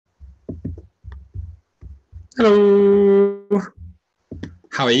Hello.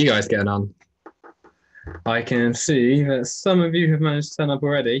 How are you guys getting on? I can see that some of you have managed to turn up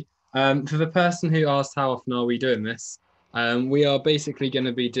already. For the person who asked how often are we doing this, we are basically going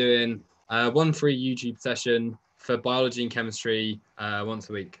to be doing one free YouTube session for biology and chemistry once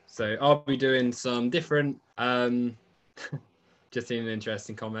a week. So I'll be doing some different, just seen an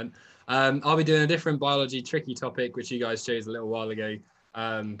interesting comment. I'll be doing a different biology tricky topic, which you guys chose a little while ago,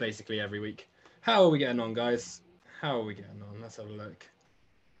 basically every week. How are we getting on, guys? How are we getting on? Let's have a look.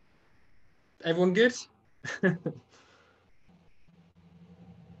 Everyone good?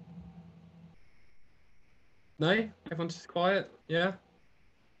 No? Everyone's just quiet? Yeah?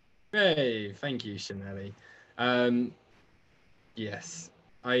 Hey, thank you, Chanelli. Um, yes.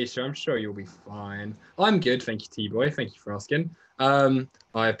 Aisha, I'm sure you'll be fine. I'm good, thank you, T-Boy. Thank you for asking.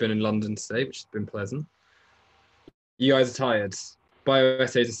 I've been in London today, which has been pleasant. You guys are tired. Bio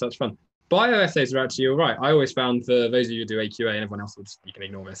essays are such fun. Bio essays are actually all right. I always found for those of you who do AQA and everyone else, you can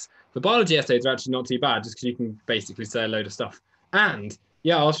ignore this. The biology essays are actually not too bad just because you can basically say a load of stuff. And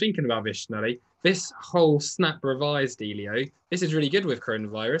yeah, I was thinking about this, Nelly. This whole snap revise dealio, this is really good with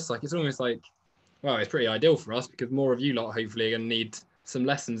coronavirus. Like it's almost like, well, it's pretty ideal for us because more of you lot hopefully are going to need some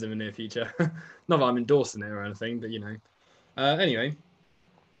lessons in the near future. Not that I'm endorsing it or anything, but you know. Anyway,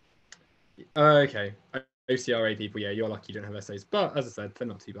 okay. OCRA people, yeah, you're lucky you don't have essays. But as I said, they're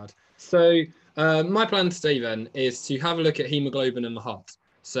not too bad. So my plan today then is to have a look at hemoglobin in the heart.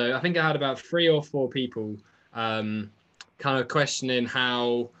 So I think I had about 3 or 4 people kind of questioning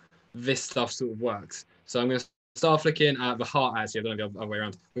how this stuff sort of works. So I'm going to start looking at the heart, actually. I don't know the other way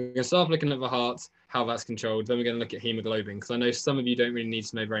around. We're going to start looking at the heart, how that's controlled. Then we're going to look at hemoglobin because I know some of you don't really need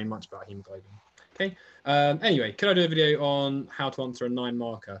to know very much about hemoglobin. Okay. Anyway, could I do a video on how to answer a 9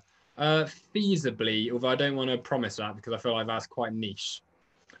 marker? Feasibly, although I don't want to promise that because I feel like that's quite niche.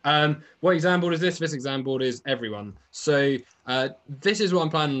 What exam board is this? This exam board is everyone. So this is what I'm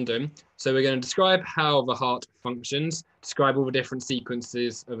planning on doing. So we're going to describe how the heart functions, describe all the different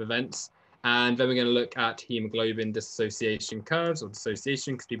sequences of events, and then we're going to look at hemoglobin dissociation curves or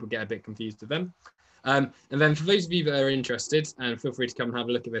dissociation because people get a bit confused with them. And then for those of you that are interested, and feel free to come and have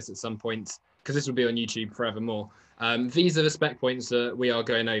a look at this at some point because this will be on YouTube forevermore. These are the spec points that we are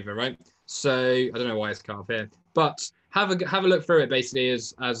going over, right? So I don't know why it's cut off here, but have a look through it basically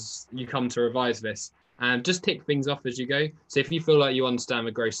as you come to revise this, and just tick things off as you go. So if you feel like you understand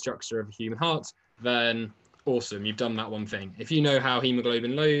the gross structure of a human heart, then awesome, you've done that one thing. If you know how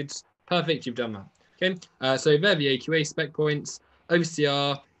hemoglobin loads, perfect, you've done that. Okay, so they're the AQA spec points.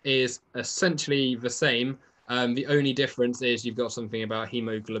 OCR is essentially the same. The only difference is you've got something about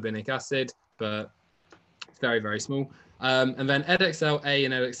hemoglobinic acid, but it's very, very small. And then EdXL-A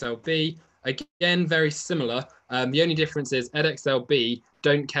and EdXL-B, again, very similar. The only difference is EdXL-B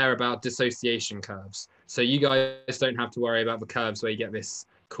don't care about dissociation curves. So you guys don't have to worry about the curves where you get this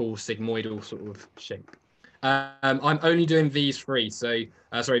cool sigmoidal sort of shape. I'm only doing these 3, so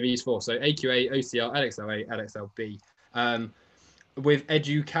these 4. So AQA, OCR, EdXL-A, EdXL-B. With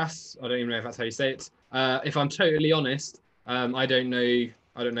EduCAS, I don't even know if that's how you say it. If I'm totally honest, I don't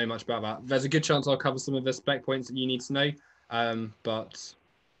know much about that. There's a good chance I'll cover some of the spec points that you need to know, but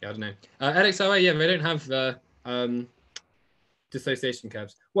yeah, I don't know. EdXL-A, yeah, they don't have the dissociation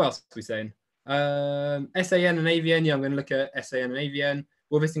curves. What else are we saying? SAN and AVN, yeah, I'm going to look at SAN and AVN.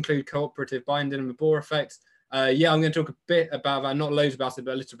 Will this include cooperative binding and the Bohr effects? Yeah, I'm going to talk a bit about that, not loads about it,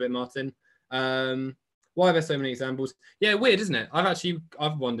 but a little bit, Martin. Why are there so many examples? Yeah, weird, isn't it?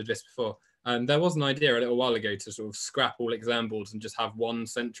 I've wondered this before. There was an idea a little while ago to sort of scrap all exam boards and just have one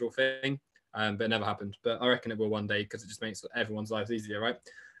central thing, but it never happened. But I reckon it will one day because it just makes everyone's lives easier, right?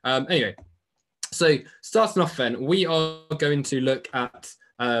 Anyway, so starting off then, we are going to look at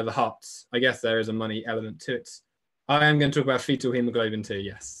the hearts. I guess there is a money element to it. I am going to talk about fetal hemoglobin too,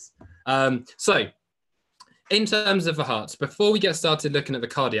 yes. So in terms of the hearts, before we get started looking at the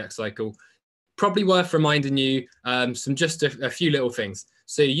cardiac cycle, probably worth reminding you some just a few little things.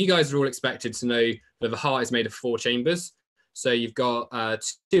 So you guys are all expected to know that the heart is made of 4 chambers. So you've got 2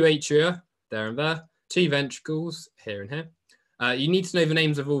 atria, there and there, 2 ventricles, here and here. You need to know the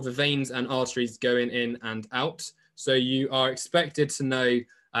names of all the veins and arteries going in and out. So you are expected to know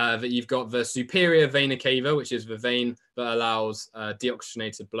that you've got the superior vena cava, which is the vein that allows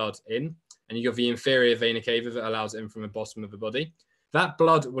deoxygenated blood in. And you've got the inferior vena cava that allows it in from the bottom of the body. That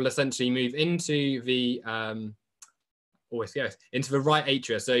blood will essentially move into the into the right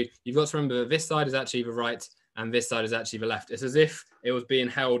atria. So you've got to remember that this side is actually the right and this side is actually the left. It's as if it was being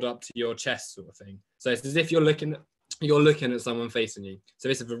held up to your chest sort of thing. So it's as if you're looking at someone facing you. So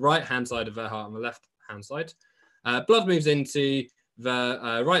this is the right hand side of the heart and the left hand side. Blood moves into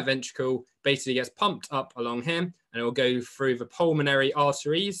the right ventricle basically gets pumped up along here, and it will go through the pulmonary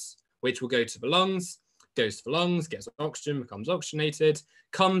arteries, which will go to the lungs, goes to the lungs, gets oxygen, becomes oxygenated,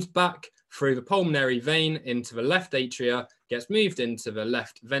 comes back through the pulmonary vein into the left atria, gets moved into the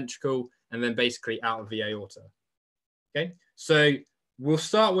left ventricle, and then basically out of the aorta. Okay, so we'll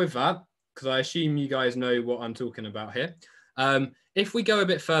start with that, because I assume you guys know what I'm talking about here. If we go a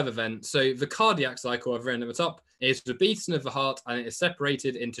bit further then, so the cardiac cycle I've written at the top is the beating of the heart, and it is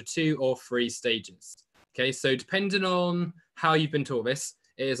separated into 2 or 3 stages. Okay, so depending on how you've been taught this,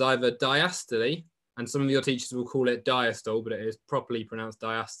 it is either diastole, and some of your teachers will call it diastole, but it is properly pronounced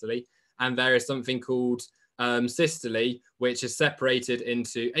diastole. And there is something called systole, which is separated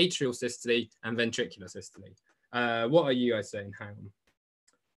into atrial systole and ventricular systole. What are you guys saying? Hang on.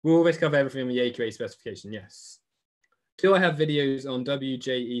 Will always cover everything in the AQA specification? Yes. Do I have videos on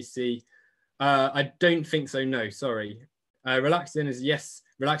WJEC? I don't think so, no, sorry. Relaxin is yes,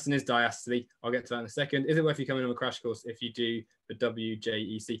 relaxin is diastole. I'll get to that in a second. Is it worth you coming on a crash course if you do the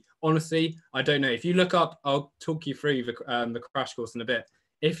WJEC? Honestly, I don't know. If you look up, I'll talk you through the crash course in a bit.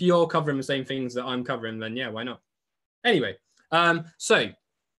 If you're covering the same things that I'm covering, then yeah, why not? Anyway, so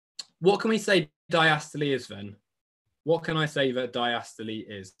what can we say diastole is then? What can I say that diastole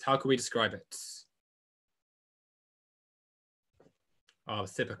is? How can we describe it? I'll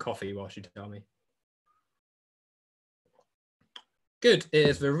sip a coffee while you tell me. Good, it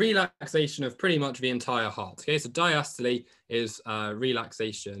is the relaxation of pretty much the entire heart. Okay, so diastole is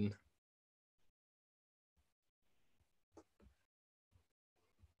relaxation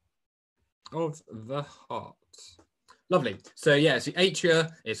of the heart. Lovely. So yeah, it's the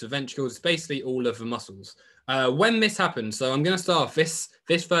atria, it's the ventricles, it's basically all of the muscles. When this happens, so I'm going to start off this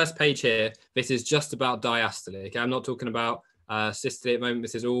first page here. This is just about diastole. Okay, I'm not talking about systole at the moment.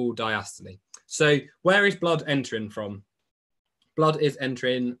 This is all diastole. So where is blood entering from? Blood is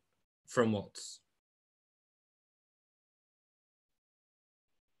entering from what?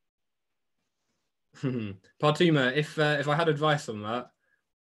 Partuma, if I had advice on that,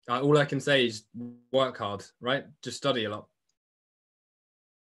 all I can say is work hard, right? Just study a lot.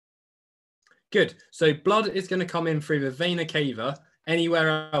 Good. So blood is going to come in through the vena cava.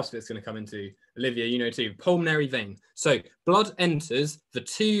 Anywhere else it's going to come into? Olivia, you know too. Pulmonary vein. So blood enters the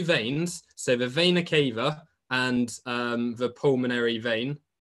 2 veins, so the vena cava and the pulmonary vein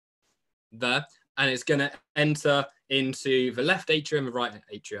there, and it's going to enter into the left atria and the right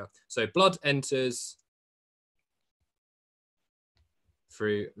atria. So blood enters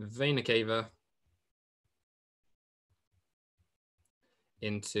through vena cava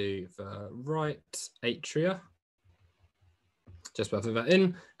into the right atria, just put that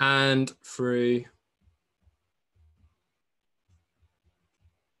in, and through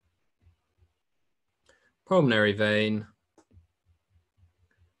pulmonary vein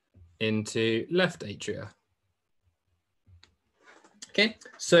into left atria. Okay,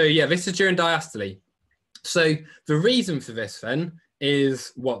 so yeah, this is during diastole. So the reason for this then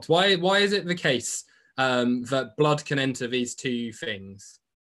is what? Why is it the case that blood can enter these 2 things?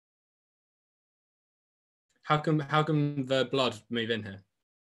 How come the blood move in here?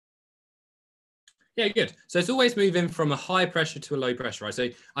 Yeah, good. So it's always moving from a high pressure to a low pressure, right? So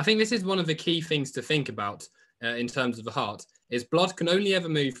I think this is one of the key things to think about in terms of the heart, is blood can only ever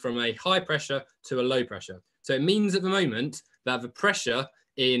move from a high pressure to a low pressure. So it means at the moment that the pressure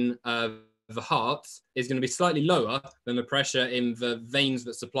in the heart is going to be slightly lower than the pressure in the veins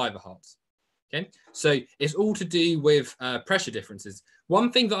that supply the heart. Okay, so it's all to do with pressure differences.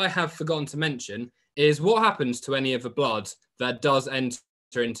 One thing that I have forgotten to mention is what happens to any of the blood that does enter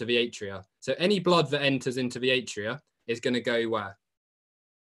into the atria. So any blood that enters into the atria is going to go where?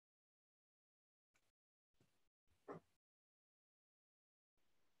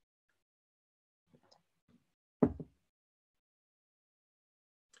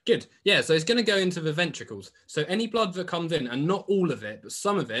 Good. Yeah, so it's going to go into the ventricles. So any blood that comes in, and not all of it, but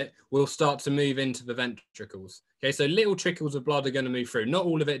some of it will start to move into the ventricles. Okay, so little trickles of blood are going to move through. Not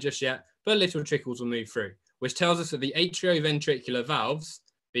all of it just yet, but little trickles will move through, which tells us that the atrioventricular valves,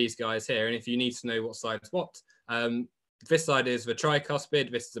 these guys here, and if you need to know what side's what, this side is the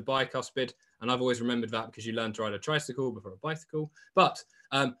tricuspid, this is the bicuspid, and I've always remembered that because you learn to ride a tricycle before a bicycle. But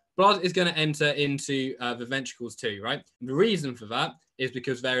blood is going to enter into the ventricles too, right? And the reason for that is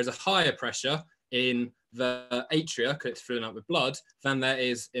because there is a higher pressure in the atria, because it's filling up with blood, than there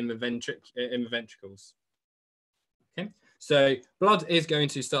is in the ventricles. Okay, so blood is going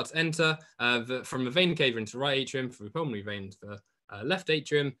to start to enter from the vena cava into the right atrium, from the pulmonary vein to the left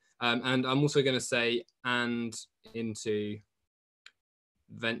atrium, and I'm also going to say and into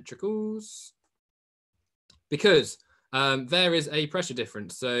ventricles, because there is a pressure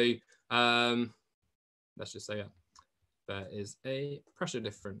difference. So let's just say that there is a pressure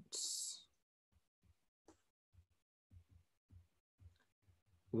difference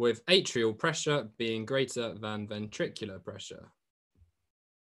with atrial pressure being greater than ventricular pressure.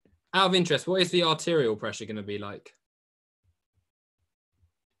 Out of interest, what is the arterial pressure going to be like?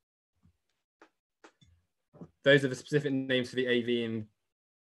 Those are the specific names for the AV and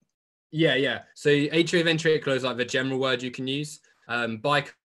yeah. So atrioventricular is like the general word you can use.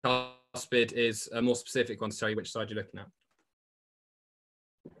 Bicuspid is a more specific one to tell you which side you're looking at.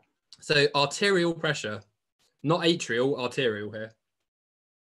 So arterial pressure, not atrial, arterial here.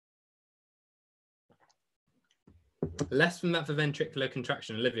 Less than that for ventricular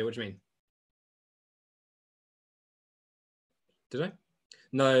contraction. Olivia, what do you mean? Did I?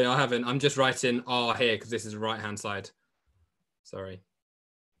 No, I haven't. I'm just writing R here because this is the right-hand side. Sorry.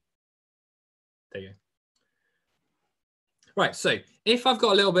 There you go. Right, so if I've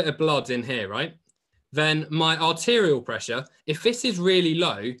got a little bit of blood in here, right, then my arterial pressure, if this is really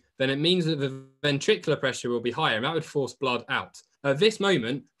low, then it means that the ventricular pressure will be higher, and that would force blood out. At this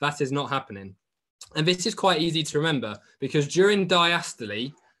moment, that is not happening. And this is quite easy to remember because during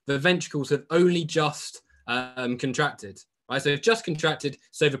diastole, the ventricles have only just contracted, right? So they've just contracted,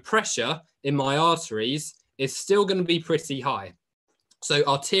 so the pressure in my arteries is still going to be pretty high. So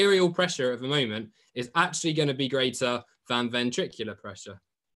arterial pressure at the moment is actually going to be greater than ventricular pressure.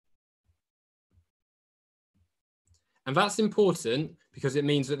 And that's important because it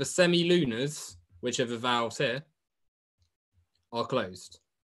means that the semilunars, which are the valves here, are closed.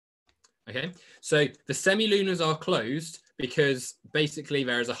 Okay, so the semilunars are closed because basically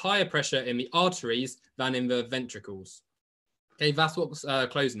there is a higher pressure in the arteries than in the ventricles. Okay, that's what's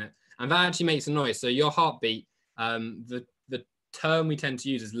closing it. And that actually makes a noise. So your heartbeat, the term we tend to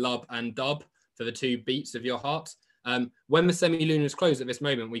use is lub and dub for the two beats of your heart. When the semilunars close at this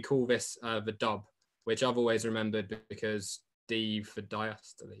moment, we call this the dub, which I've always remembered because D for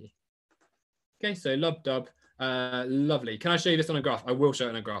diastole. Okay, so lub, dub. Lovely. Can I show you this on a graph? I will show it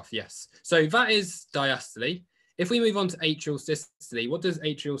on a graph, yes. So that is diastole. If we move on to atrial systole, what does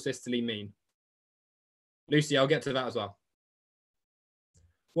atrial systole mean? Lucy, I'll get to that as well.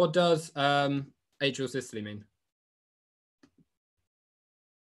 What does atrial systole mean?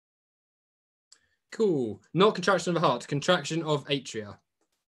 Cool. Not contraction of the heart, contraction of atria.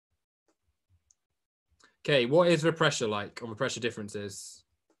 Okay, what is the pressure like, or the pressure differences?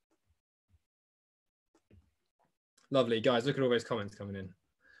 Lovely, guys, look at all those comments coming in.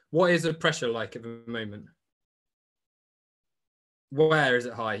 What is the pressure like at the moment? Where is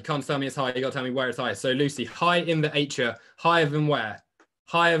it high? You can't tell me it's high, you got to tell me where it's high. So Lucy, high in the atria, higher than where?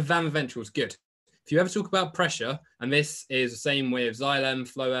 Higher than the ventricles, good. If you ever talk about pressure, and this is the same with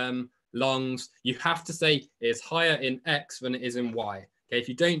xylem, phloem, lungs, you have to say it's higher in X than it is in Y. Okay, if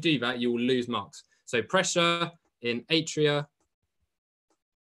you don't do that, you will lose marks. So pressure in atria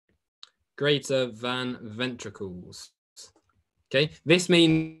greater than ventricles. Okay, this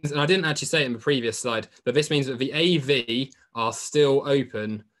means, and I didn't actually say it in the previous slide, but this means that the AV are still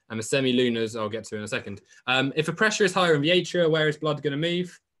open and the semilunars I'll get to in a second. If the pressure is higher in the atria, where is blood going to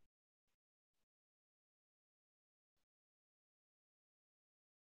move?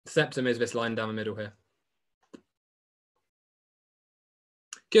 Septum is this line down the middle here.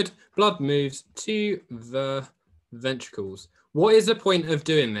 Good. Blood moves to the ventricles. What is the point of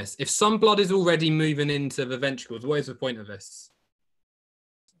doing this? If some blood is already moving into the ventricles, what is the point of this?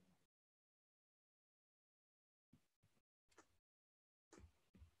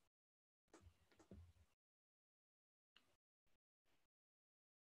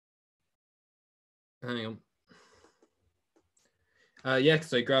 Hang on. Yeah,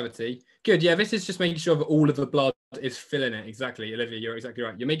 so gravity. Good. Yeah, this is just making sure that all of the blood is filling it. Exactly, Olivia, you're exactly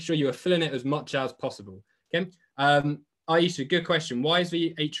right. You're making sure you are filling it as much as possible. Okay. Aisha, good question. Why is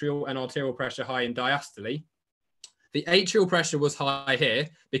the atrial and arterial pressure high in diastole? The atrial pressure was high here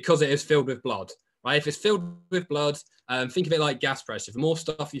because it is filled with blood. Right? If it's filled with blood, think of it like gas pressure. The more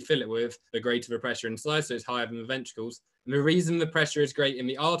stuff you fill it with, the greater the pressure inside, so it's higher than the ventricles. And the reason the pressure is great in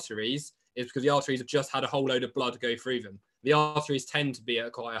the arteries is because the arteries have just had a whole load of blood go through them. The arteries tend to be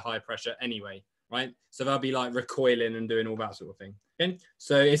at quite a high pressure anyway, right? So they'll be like recoiling and doing all that sort of thing. Okay,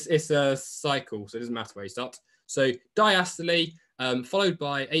 so it's a cycle, so it doesn't matter where you start. So diastole, followed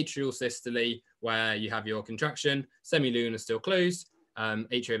by atrial systole, where you have your contraction, semilunar still closed,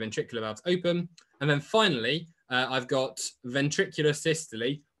 atrioventricular valves open, and then finally I've got ventricular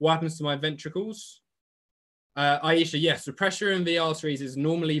systole. What happens to my ventricles? Aisha, yes, the pressure in the arteries is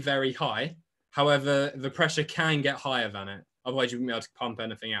normally very high. However, the pressure can get higher than it. Otherwise, you wouldn't be able to pump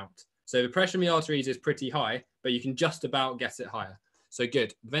anything out. So the pressure in the arteries is pretty high, but you can just about get it higher. So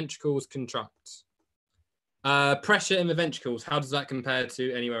good. Ventricles contract. Pressure in the ventricles, how does that compare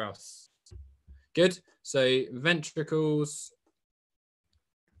to anywhere else? Good. So ventricles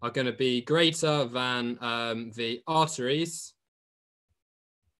are going to be greater than the arteries.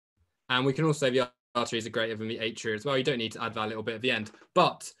 And we can also say the arteries are greater than the atria as well. You don't need to add that little bit at the end.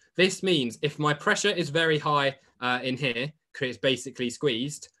 But this means if my pressure is very high in here, because it's basically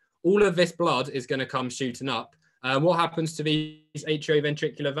squeezed, all of this blood is going to come shooting up. What happens to these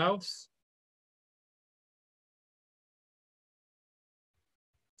atrioventricular valves?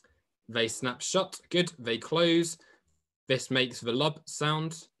 They snap shut. Good. They close. This makes the lub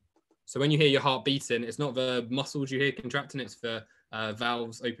sound. So when you hear your heart beating, it's not the muscles you hear contracting, it's the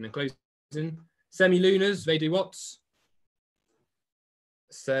valves open and closing. Semilunars, they do what?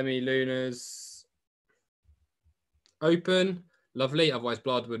 Semilunars open. Lovely. Otherwise,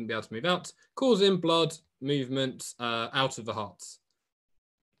 blood wouldn't be able to move out, causing blood movement out of the heart.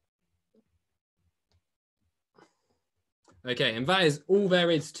 Okay, and that is all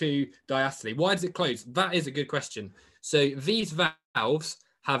there is to diastole. Why does it close? That is a good question. So these valves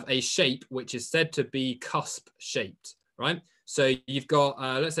have a shape which is said to be cusp shaped, right? So you've got,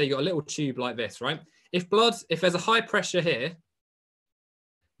 let's say you've got a little tube like this, right? If there's a high pressure here,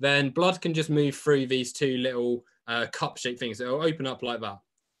 then blood can just move through these two little cup shaped things. It'll open up like that,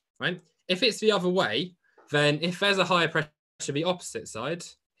 right? If it's the other way, then if there's a higher pressure the opposite side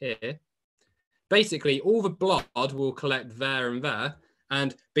here, basically all the blood will collect there and there.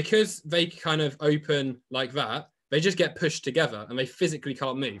 And because they kind of open like that, they just get pushed together and they physically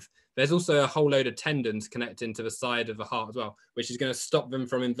can't move. There's also a whole load of tendons connecting to the side of the heart as well, which is going to stop them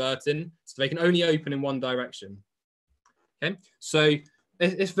from inverting. So they can only open in one direction. Okay, so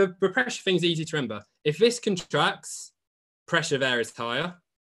if the pressure thing is easy to remember, if this contracts, pressure there is higher,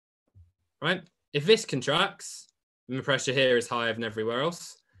 right? If this contracts, then the pressure here is higher than everywhere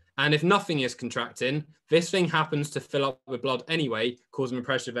else. And if nothing is contracting, this thing happens to fill up with blood anyway, causing the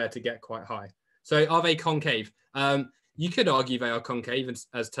pressure there to get quite high. So are they concave? You could argue they are concave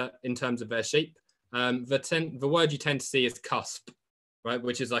in terms of their shape. The word you tend to see is cusp, right?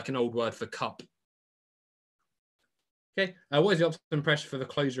 Which is like an old word for cup. Okay, what is the optimum pressure for the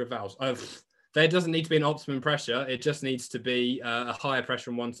closure of valves? There doesn't need to be an optimum pressure. It just needs to be a higher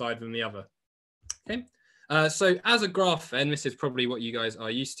pressure on one side than the other. Okay, so as a graph then, this is probably what you guys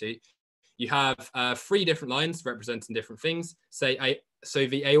are used to. You have 3 different lines representing different things. So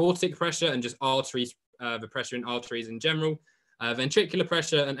the aortic pressure and just arteries, the pressure in arteries in general, ventricular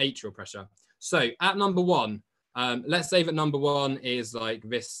pressure and atrial pressure. So at number 1, let's say that number 1 is like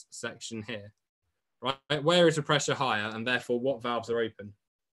this section here, right? Where is the pressure higher and therefore what valves are open?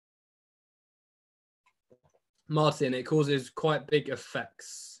 Martin, it causes quite big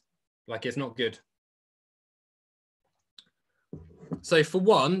effects. Like it's not good. So for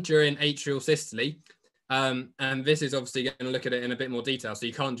 1, during atrial systole, and this is obviously going to look at it in a bit more detail. So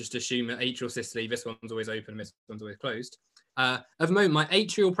you can't just assume that atrial systole, this one's always open, this one's always closed. At the moment, my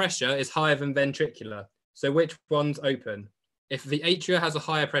atrial pressure is higher than ventricular. So which one's open? If the atria has a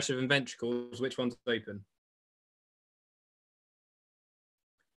higher pressure than ventricles, which one's open?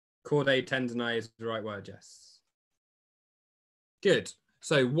 Chordae tendineae is the right word, yes. Good.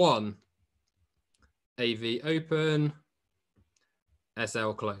 So 1, AV open,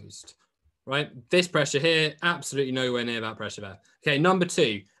 SL closed. Right, this pressure here, absolutely nowhere near that pressure there. Okay, number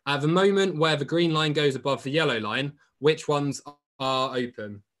 2, at the moment where the green line goes above the yellow line, which ones are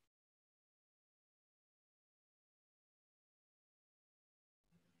open?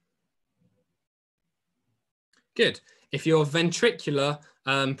 Good. If your ventricular,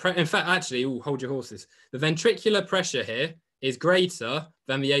 in fact, actually, hold your horses. The ventricular pressure here is greater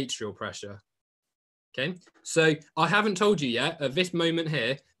than the atrial pressure. Okay, so I haven't told you yet at this moment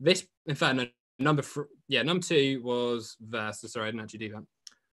here, this, in fact, no, number 2 was there. So sorry, I didn't actually do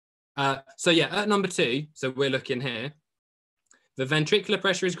that. So yeah, at number 2, so we're looking here, the ventricular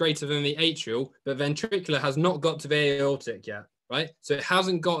pressure is greater than the atrial, but ventricular has not got to the aortic yet, right? So it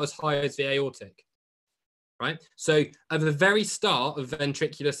hasn't got as high as the aortic, right? So at the very start of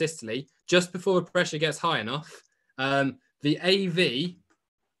ventricular systole, just before the pressure gets high enough, the AV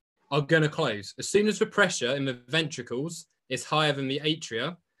are going to close. As soon as the pressure in the ventricles is higher than the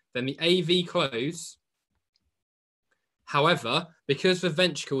atria, then the AV close. However, because the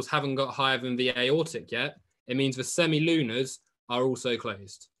ventricles haven't got higher than the aortic yet, it means the semilunars are also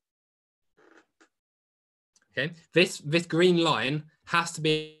closed. Okay, this green line has to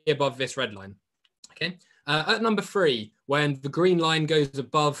be above this red line. Okay, at number 3, when the green line goes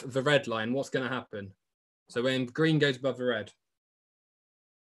above the red line, what's going to happen? So when green goes above the red,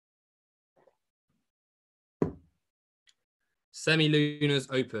 Semi-lunars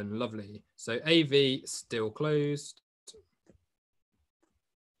open, lovely. So AV still closed.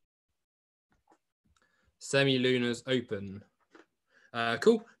 Semi-lunars open.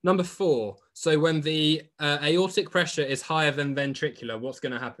 Cool. Number 4. So when the aortic pressure is higher than ventricular, what's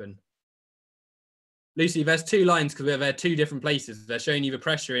going to happen? Lucy, there's 2 lines because they're 2 different places. They're showing you the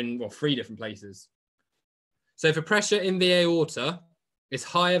pressure in, well, 3 different places. So if the pressure in the aorta is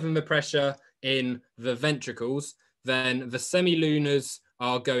higher than the pressure in the ventricles, then the semi-lunars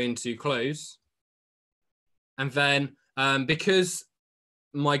are going to close. And then because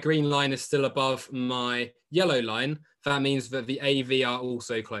my green line is still above my yellow line, that means that the AV are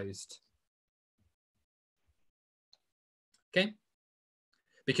also closed. Okay?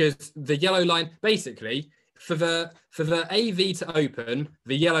 Because the yellow line, basically, for the AV to open,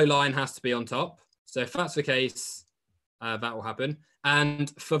 the yellow line has to be on top. So if that's the case, that will happen.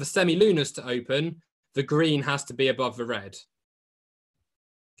 And for the semi-lunars to open, the green has to be above the red.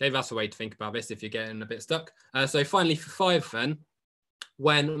 Okay, that's a way to think about this if you're getting a bit stuck. So finally, for 5 then,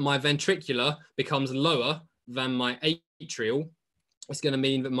 when my ventricular becomes lower than my atrial, it's going to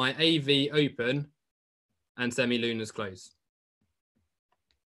mean that my AV open and semi-lunars close.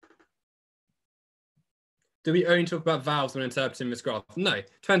 Do we only talk about valves when interpreting this graph? No,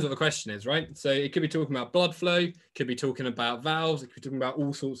 depends what the question is, right? So it could be talking about blood flow, could be talking about valves, it could be talking about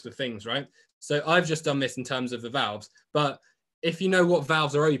all sorts of things, right? So I've just done this in terms of the valves, but if you know what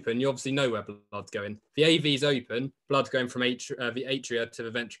valves are open, you obviously know where blood's going. The AV is open, blood's going from the atria to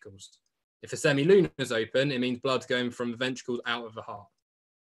the ventricles. If the semi-lunar is open, it means blood's going from the ventricles out of the heart.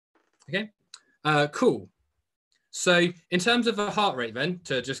 Okay, cool. So in terms of the heart rate then,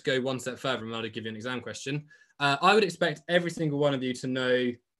 to just go one step further and I'll give you an exam question, I would expect every single one of you to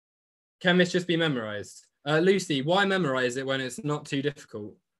know, can this just be memorized? Lucy, why memorize it when it's not too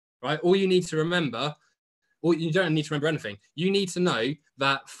difficult, right? All you need to remember, or you don't need to remember anything. You need to know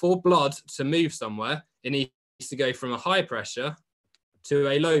that for blood to move somewhere, it needs to go from a high pressure to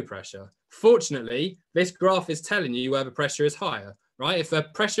a low pressure. Fortunately, this graph is telling you where the pressure is higher, right? If the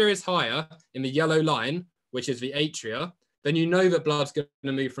pressure is higher in the yellow line, which is the atria, then you know that blood's going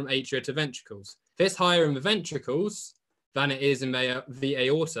to move from atria to ventricles. If it's higher in the ventricles than it is in the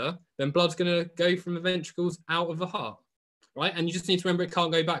aorta, then blood's going to go from the ventricles out of the heart, right? And you just need to remember it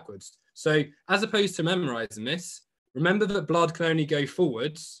can't go backwards. So as opposed to memorizing this, remember that blood can only go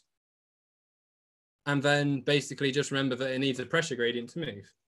forwards, and then basically just remember that it needs a pressure gradient to move.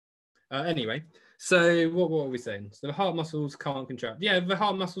 Anyway, so what are we saying? So the heart muscles can't contract. Yeah, the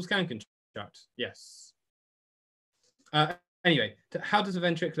heart muscles can contract, yes. Anyway, how does the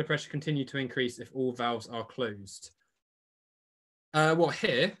ventricular pressure continue to increase if all valves are closed? Well,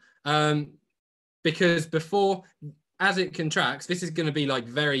 here, because before, as it contracts, this is going to be like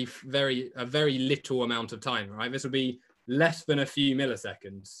a very little amount of time, right? This will be less than a few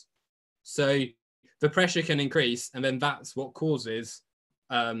milliseconds. So the pressure can increase, and then that's what causes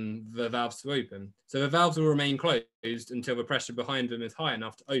the valves to open. So the valves will remain closed until the pressure behind them is high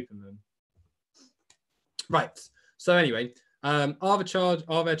enough to open them. Right. So anyway, are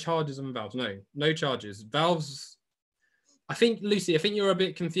there charges on the valves? No, no charges. Valves, I think, Lucy, I think you're a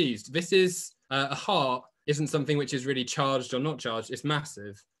bit confused. This is, a heart isn't something which is really charged or not charged. It's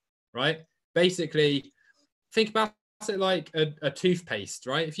massive, right? Basically, think about it like a toothpaste,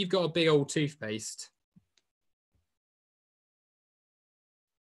 right? If you've got a big old toothpaste,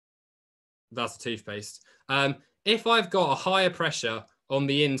 that's a toothpaste. If I've got a higher pressure on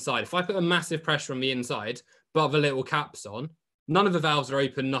the inside, if I put a massive pressure on the inside, but the little cap's on, none of the valves are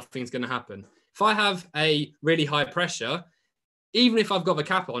open, nothing's going to happen. If I have a really high pressure, even if I've got the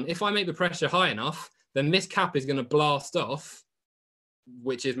cap on, if I make the pressure high enough, then this cap is going to blast off,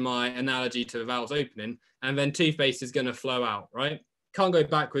 which is my analogy to the valves opening, and then toothpaste is going to flow out, right? Can't go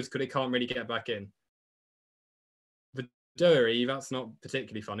backwards because it can't really get back in. The doughy, that's not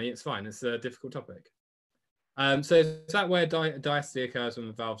particularly funny. It's fine. It's a difficult topic. So is that where diastole occurs when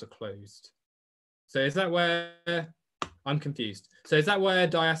the valves are closed? So is that where, I'm confused. So is that where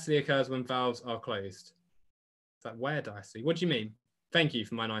diastole occurs when valves are closed? Is that where diastole? What do you mean? Thank you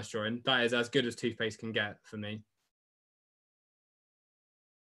for my nice drawing. That is as good as toothpaste can get for me.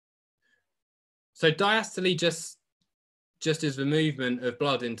 So diastole just is the movement of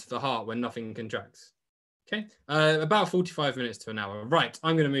blood into the heart when nothing contracts. Okay, about 45 minutes to an hour. Right,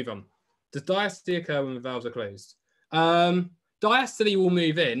 I'm going to move on. Does diastole occur when the valves are closed? Diastole will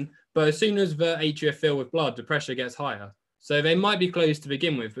move in, but as soon as the atria fill with blood, the pressure gets higher. So they might be closed to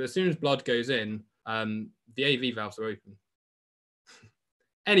begin with, but as soon as blood goes in, the AV valves are open.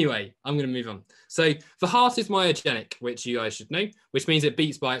 Anyway, I'm going to move on. So the heart is myogenic, which you guys should know, which means it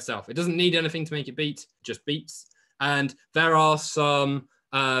beats by itself. It doesn't need anything to make it beat, just beats. And there are some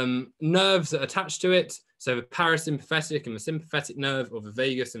nerves that attach to it. So the parasympathetic and the sympathetic nerve, or the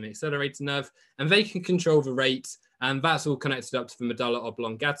vagus and the accelerator nerve, and they can control the rate. And that's all connected up to the medulla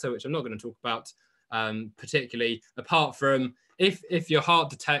oblongata, which I'm not going to talk about particularly, apart from if your heart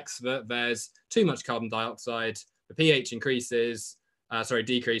detects that there's too much carbon dioxide, the pH increases,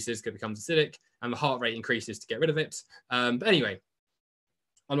 decreases, it becomes acidic, and the heart rate increases to get rid of it. But anyway,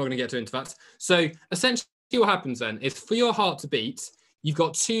 I'm not going to get too into that. So essentially what happens then is for your heart to beat, you've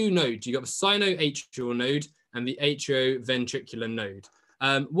got two nodes. You've got the sinoatrial node and the atrioventricular node.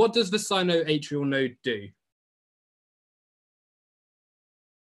 What does the sinoatrial node do?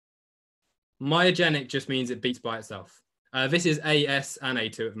 Myogenic just means it beats by itself. This is AS and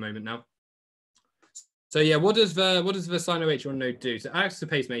A2 at the moment now. So yeah, what does the sinoatrial node do? So acts as a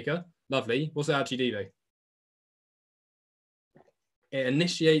pacemaker. Lovely. What's it actually do though? It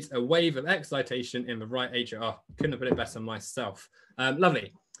initiates a wave of excitation in the right atrium. Oh, couldn't have put it better myself.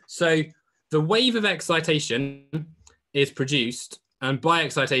 Lovely. So the wave of excitation is produced, and by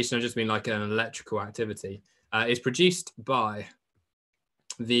excitation, I just mean like an electrical activity, is produced by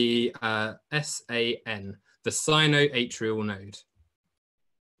the SAN, the sinoatrial node.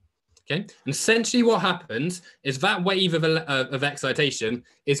 Okay, and essentially what happens is that wave of excitation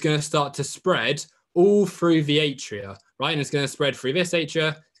is going to start to spread all through the atria, right? And it's going to spread through this atria.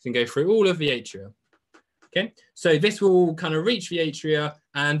 It's going to go through all of the atria. Okay, so this will kind of reach the atria,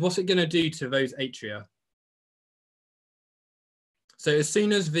 and what's it going to do to those atria? So as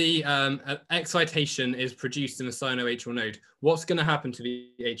soon as the excitation is produced in the sinoatrial node, what's going to happen to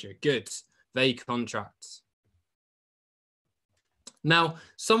the atria? Good, they contract. Now,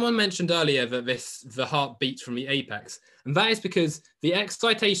 someone mentioned earlier that the heart beats from the apex, and that is because the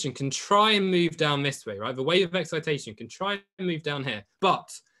excitation can try and move down this way, right? The wave of excitation can try and move down here,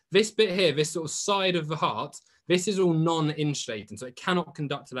 but this bit here, this sort of side of the heart, this is all non-insulating, so it cannot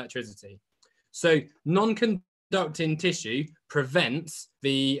conduct electricity. So non-conducting tissue prevents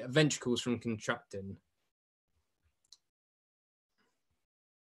the ventricles from contracting.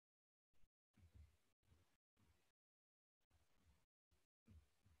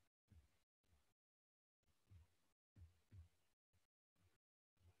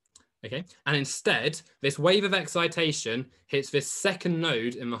 Okay, and instead, this wave of excitation hits this second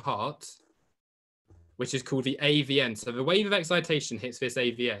node in the heart, which is called the AVN. So the wave of excitation hits this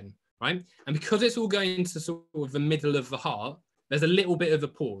AVN, right? And because it's all going to sort of the middle of the heart, there's a little bit of a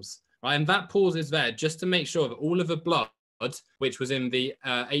pause, right? And that pause is there just to make sure that all of the blood, which was in the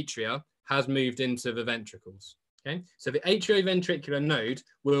atria, has moved into the ventricles. Okay, so the atrioventricular node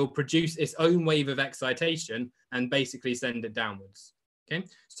will produce its own wave of excitation and basically send it downwards. Okay,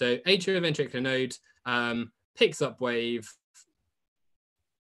 so atrioventricular node picks up wave,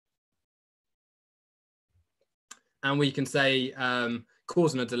 and we can say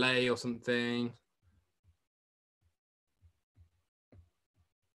causing a delay or something.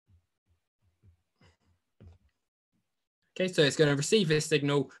 Okay, so it's going to receive this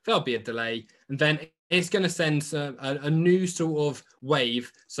signal, there'll be a delay, and then it's going to send a new sort of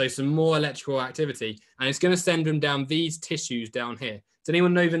wave, so some more electrical activity, and it's going to send them down these tissues down here. Does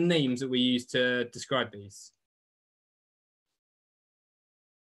anyone know the names that we use to describe these?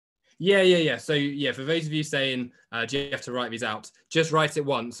 Yeah. So yeah, for those of you saying, do you have to write these out? Just write it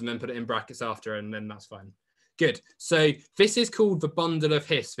once and then put it in brackets after, and then that's fine. Good. So this is called the bundle of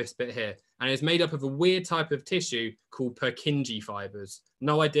His, this bit here, and it's made up of a weird type of tissue called Purkinje fibers.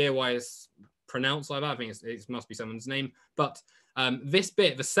 No idea why it's pronounced like that. I think it must be someone's name. But this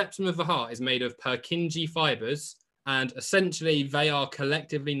bit, the septum of the heart, is made of Purkinje fibers, and essentially they are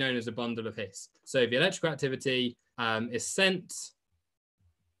collectively known as a bundle of His. So the electrical activity is sent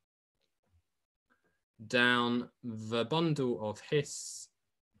down the bundle of His,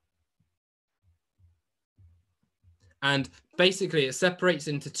 and basically it separates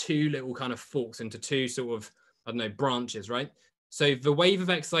into two little kind of forks, into two sort of, I don't know, branches, right? So the wave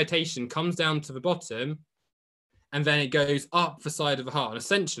of excitation comes down to the bottom, and then it goes up the side of the heart. And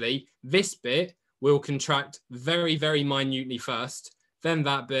essentially, this bit will contract very, very minutely first, then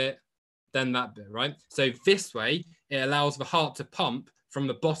that bit, right? So this way, it allows the heart to pump from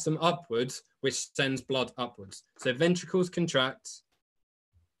the bottom upwards, which sends blood upwards. So ventricles contract,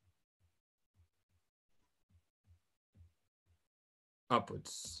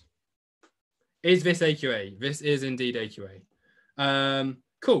 upwards. Is this AQA? This is indeed AQA.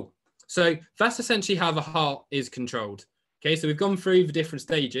 Cool. So that's essentially how the heart is controlled. Okay, so we've gone through the different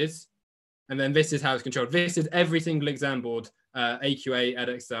stages, and then this is how it's controlled. This is every single exam board, AQA,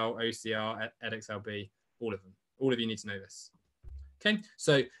 EdXL, OCR, EdXLB, all of them. All of you need to know this. Okay,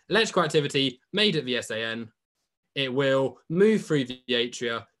 so electrical activity made at the SAN, it will move through the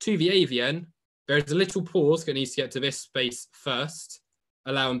atria to the AVN. There is a little pause that needs to get to this space first,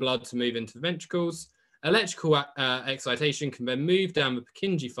 allowing blood to move into the ventricles. Electrical excitation can then move down the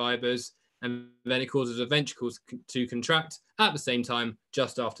Purkinje fibers, and then it causes the ventricles to contract at the same time,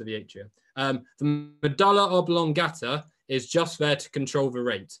 just after the atria. The medulla oblongata is just there to control the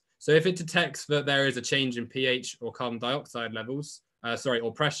rate. So if it detects that there is a change in pH or carbon dioxide levels,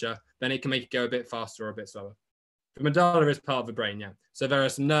 or pressure, then it can make it go a bit faster or a bit slower. The medulla is part of the brain, yeah. So there are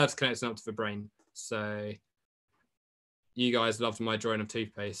some nerves connecting up to the brain. So you guys loved my drawing of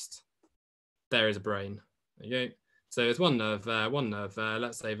toothpaste. There is a brain. There you go. So there's one nerve there, one nerve there.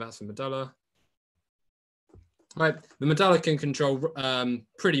 Let's say that's the medulla. Right, the medulla can control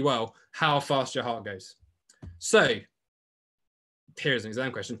pretty well how fast your heart goes. So here's an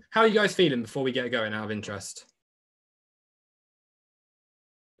exam question. How are you guys feeling before we get going out of interest?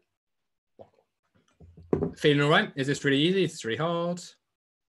 Feeling all right? Is this really easy? Is this really hard?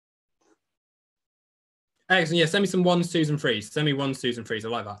 Excellent. Yeah, send me some 1s, 2s, and 3s. Send me 1s, 2s, and 3s. I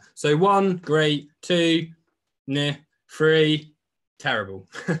like that. So 1, great. 2, nah. 3, terrible.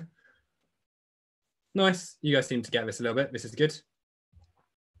 Nice. You guys seem to get this a little bit. This is good.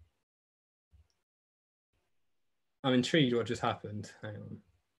 I'm intrigued what just happened. Hang on.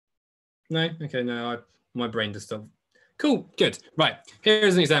 No? Okay, no, my brain just stopped. Cool, good. Right,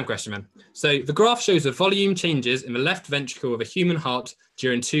 here's an exam question, then. So the graph shows the volume changes in the left ventricle of a human heart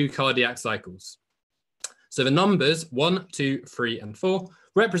during 2 cardiac cycles. So the numbers 1, 2, 3, and 4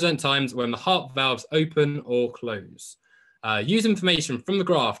 represent times when the heart valves open or close. Use information from the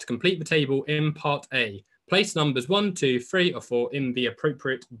graph to complete the table in part A. Place numbers 1, 2, 3, or 4 in the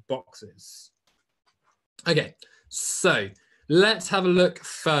appropriate boxes. Okay, so let's have a look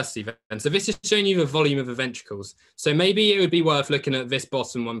firstly then. So this is showing you the volume of the ventricles. So maybe it would be worth looking at this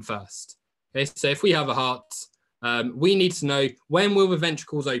bottom one first. Okay, so if we have a heart, we need to know when will the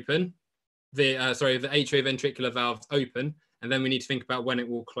ventricles open, the atrioventricular valves open, and then we need to think about when it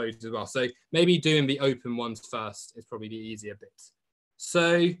will close as well. So maybe doing the open ones first is probably the easier bit.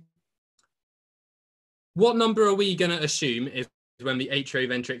 So what number are we going to assume is when the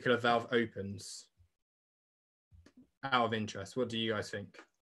atrioventricular valve opens? Out of interest, what do you guys think?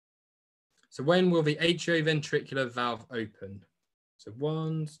 So when will the atrioventricular valve open? So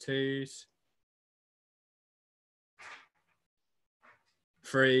 1s, 2s,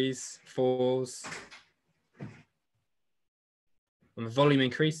 3s, 4s. And the volume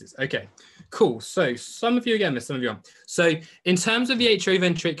increases. Okay, cool. So some of you again, some of you aren't. So in terms of the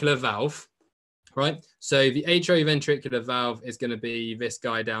atrioventricular valve, right? So the atrioventricular valve is going to be this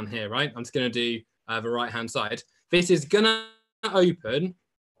guy down here, right? I'm just going to do the right-hand side. This is going to open.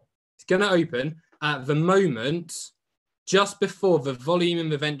 It's going to open at the moment just before the volume in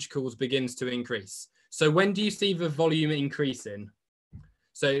the ventricles begins to increase. So when do you see the volume increasing?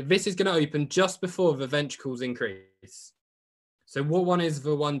 So this is going to open just before the ventricles increase. So what one is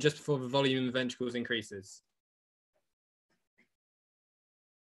the one just before the volume in the ventricles increases?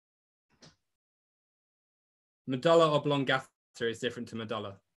 Medulla oblongata is different to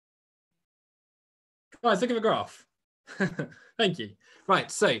medulla. Guys, look at the graph. Thank you. Right,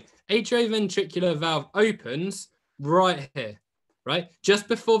 so atrioventricular valve opens right here, right? Just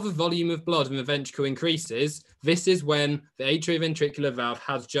before the volume of blood in the ventricle increases, this is when the atrioventricular valve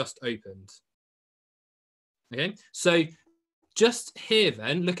has just opened. Okay, so just here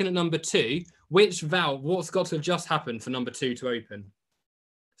then, looking at number 2, which valve, what's got to have just happened for number 2 to open?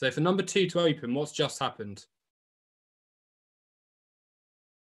 So for number 2 to open, what's just happened?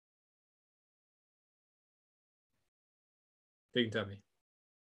 You can tell me.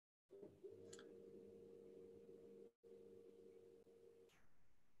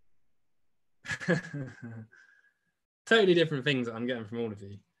 Totally different things that I'm getting from all of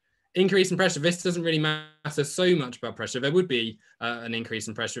you. Increase in pressure. This doesn't really matter so much about pressure. There would be an increase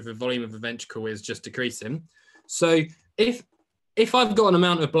in pressure if the volume of the ventricle is just decreasing. So if I've got an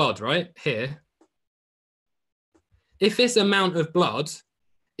amount of blood right here, if this amount of blood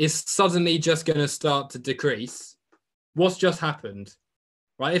is suddenly just going to start to decrease, what's just happened?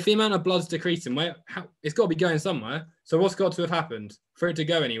 Right? If the amount of blood's decreasing, it's got to be going somewhere. So what's got to have happened? For it to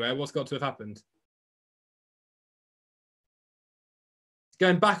go anywhere, what's got to have happened? It's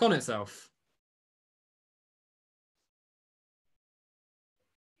going back on itself.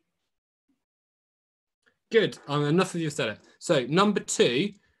 Good. Enough of you have said it. So number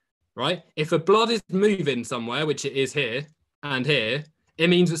 2, right? If the blood is moving somewhere, which it is here and here, it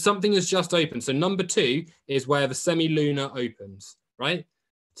means that something has just opened. So number 2 is where the semilunar opens, right?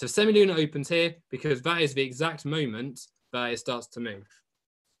 So semilunar opens here because that is the exact moment that it starts to move.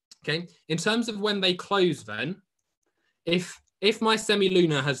 Okay. In terms of when they close then, if my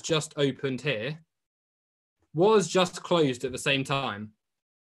semilunar has just opened here, was just closed at the same time?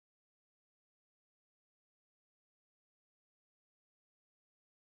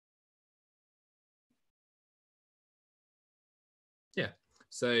 Yeah.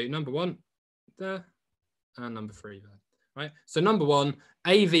 So number 1 there and number 3 there. Right. So number 1,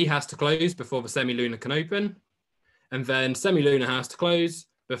 AV has to close before the semilunar can open, and then semilunar has to close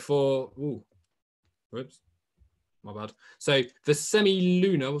before. Ooh, whoops. My bad. So the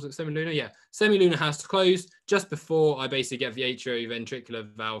semilunar, was it semilunar? Yeah, semilunar has to close just before I basically get the atrioventricular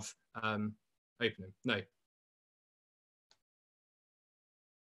valve opening. No.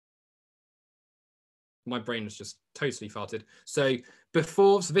 My brain was just totally farted. So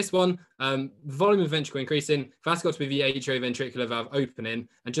before, so this one, volume of ventricle increasing, that's got to be the atrioventricular valve opening,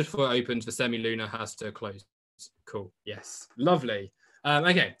 and just before it opens, the semilunar has to close. Cool. Yes. Lovely.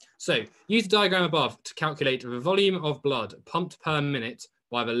 Okay, so use the diagram above to calculate the volume of blood pumped per minute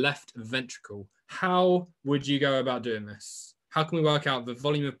by the left ventricle. How would you go about doing this? How can we work out the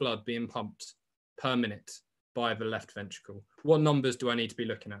volume of blood being pumped per minute by the left ventricle? What numbers do I need to be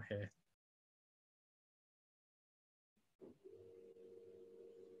looking at here?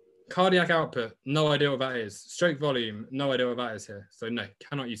 Cardiac output, no idea what that is. Stroke volume, no idea what that is here. So no,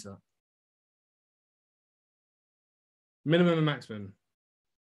 cannot use that. Minimum and maximum.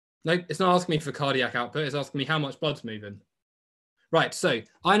 No, it's not asking me for cardiac output. It's asking me how much blood's moving. Right, so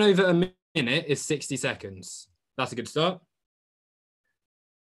I know that a minute is 60 seconds. That's a good start.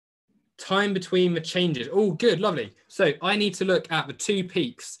 Time between the changes. Oh, good, lovely. So I need to look at the 2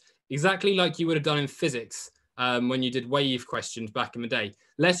 peaks, exactly like you would have done in physics when you did wave questions back in the day.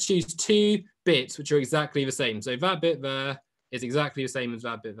 Let's choose 2 bits which are exactly the same. So that bit there is exactly the same as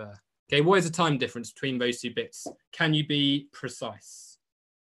that bit there. Okay, what is the time difference between those 2 bits? Can you be precise?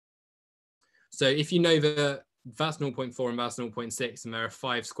 So if you know that that's 0.4 and that's 0.6 and there are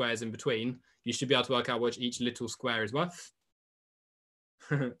 5 squares in between, you should be able to work out what each little square is worth.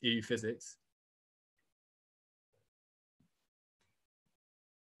 EU physics.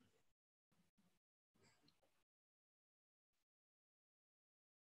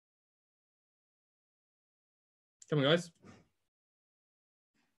 Come on, guys.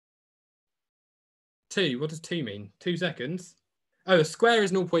 2. What does 2 mean? 2 seconds? Oh, a square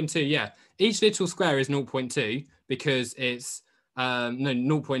is 0.2. Yeah, each little square is 0.2 because it's no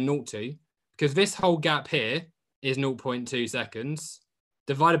 0.02 because this whole gap here is 0.2 seconds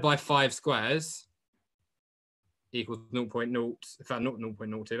divided by 5 squares equals 0.0. In fact, not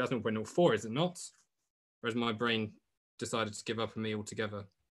 0.02. That's 0.04, is it not? Whereas my brain decided to give up on me altogether.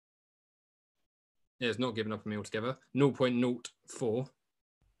 Yeah, it's not giving up on me altogether. 0.04.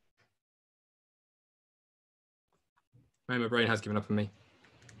 My brain has given up on me.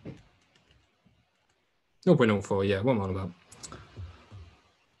 0.04, yeah, what am I on about?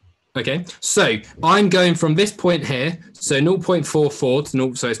 Okay, so I'm going from this point here, so 0.44 to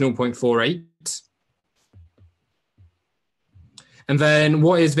 0, so it's 0.48. And then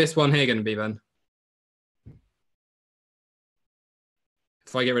what is this one here going to be then?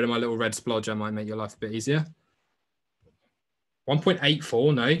 If I get rid of my little red splodge, I might make your life a bit easier.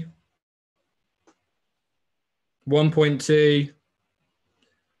 1.84, no. 1.24,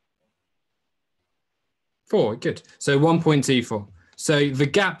 good. So 1.24. So the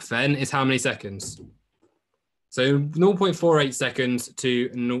gap then is how many seconds? So 0.48 seconds to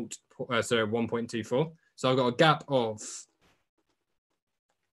 1.24. So I've got a gap of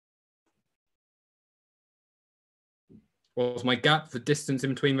what's my gap? The distance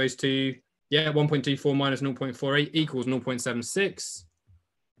in between those two? Yeah, 1.24 minus 0.48 equals 0.76.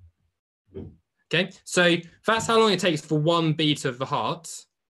 Okay, so that's how long it takes for 1 beat of the heart,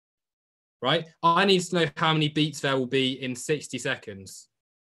 right? I need to know how many beats there will be in 60 seconds.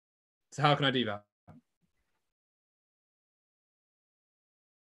 So how can I do that?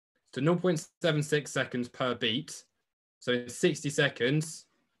 So 0.76 seconds per beat. So 60 seconds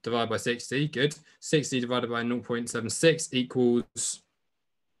divided by 60, good. 60 divided by 0.76 equals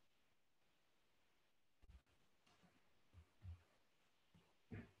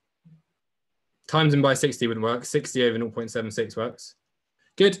times in by 60 wouldn't work. 60 over 0.76 works.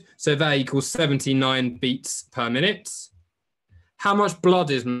 Good. So that equals 79 beats per minute. How much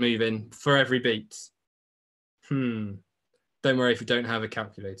blood is moving for every beat? Don't worry if you don't have a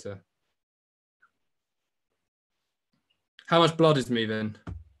calculator. How much blood is moving?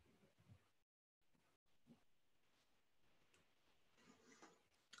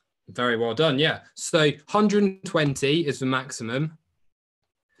 Very well done, yeah. So 120 is the maximum.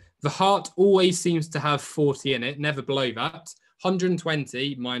 The heart always seems to have 40 in it, never below that.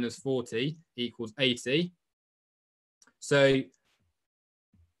 120 minus 40 equals 80. So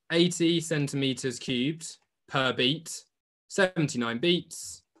 80 centimeters cubed per beat, 79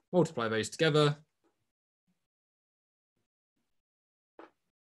 beats, multiply those together.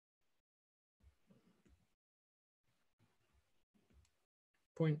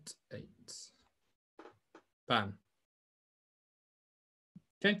 0.8. Bam.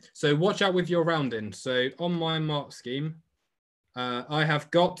 Okay, so watch out with your rounding. So on my mark scheme, I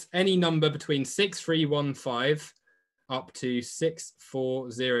have got any number between 6315 up to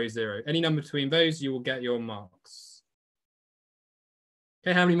 6400. Any number between those, you will get your marks.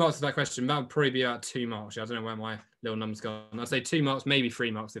 Okay, how many marks is that question? That would probably be about 2 marks. I don't know where my little number's gone. I'd say 2 marks, maybe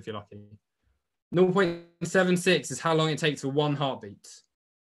 3 marks if you're lucky. 0.76 is how long it takes for 1 heartbeat.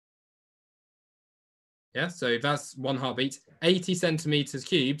 Yeah, so that's 1 heartbeat. 80 centimeters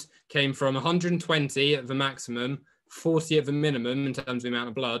cubed came from 120 at the maximum, 40 at the minimum in terms of the amount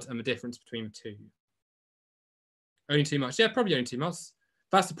of blood, and the difference between the two. Only 2 marks. Yeah, probably only 2 marks.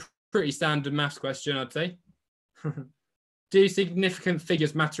 That's a pretty standard maths question, I'd say. Do significant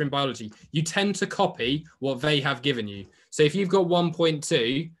figures matter in biology? You tend to copy what they have given you. So if you've got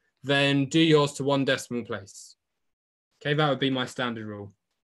 1.2, then do yours to 1 decimal place. Okay, that would be my standard rule.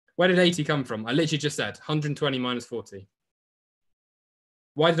 Where did 80 come from? I literally just said 120 minus 40.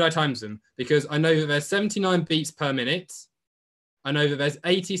 Why did I times them? Because I know that there's 79 beats per minute. I know that there's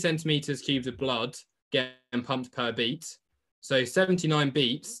 80 centimeters cubed of blood getting pumped per beat. So 79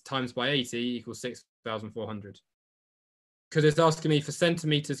 beats times by 80 equals 6,400. Because it's asking me for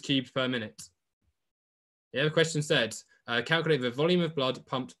centimeters cubed per minute. Yeah, the question said, calculate the volume of blood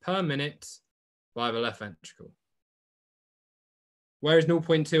pumped per minute by the left ventricle. Where is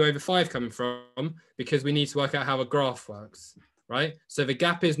 0.2 over 5 coming from? Because we need to work out how a graph works, right? So the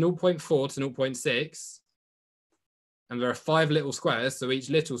gap is 0.4 to 0.6, and there are 5 little squares, so each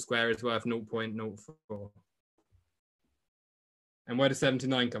little square is worth 0.04. And where does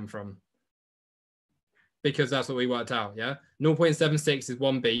 79 come from? Because that's what we worked out, yeah? 0.76 is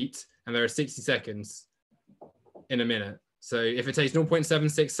 1 beat, and there are 60 seconds in a minute. So if it takes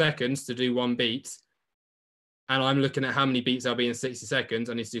 0.76 seconds to do 1 beat, and I'm looking at how many beats I'll be in 60 seconds,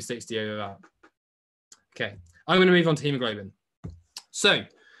 I need to do 60 over that. Okay, I'm going to move on to hemoglobin. So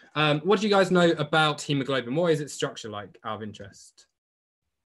what do you guys know about hemoglobin? What is its structure like, out of interest?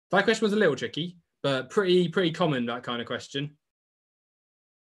 That question was a little tricky, but pretty common, that kind of question.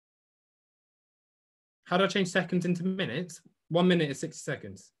 How do I change seconds into minutes? 1 minute is 60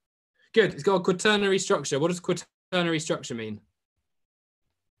 seconds. Good, it's got a quaternary structure. What does quaternary structure mean?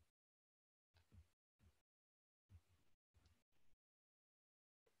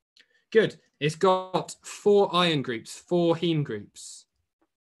 Good, it's got 4 ion groups, 4 heme groups.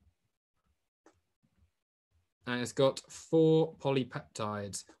 And it's got 4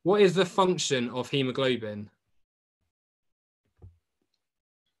 polypeptides. What is the function of hemoglobin?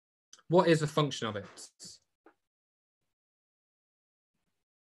 What is the function of it?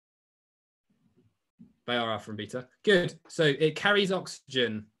 They are alpha and beta. Good. So it carries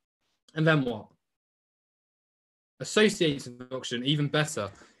oxygen. And then what? Associates with oxygen, even better.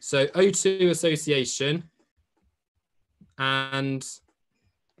 So O2 association and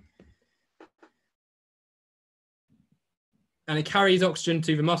it carries oxygen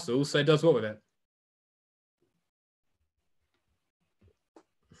to the muscles. So it does what with it?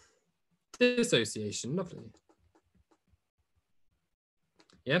 Dissociation. Lovely.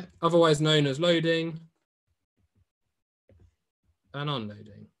 Yeah, otherwise known as loading and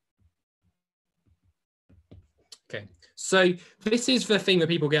unloading. Okay, so this is the thing that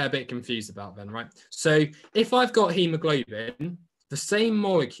people get a bit confused about then, right? So if I've got hemoglobin, the same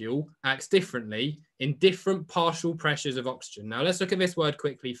molecule acts differently in different partial pressures of oxygen. Now let's look at this word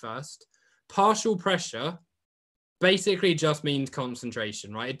quickly first. Partial pressure basically just means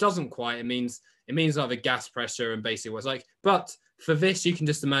concentration, right? It doesn't quite, it means like the gas pressure and basically what it's like, but for this, you can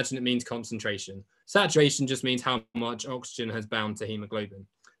just imagine it means concentration. Saturation just means how much oxygen has bound to hemoglobin.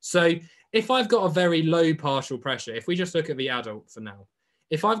 So if I've got a very low partial pressure, if we just look at the adult for now,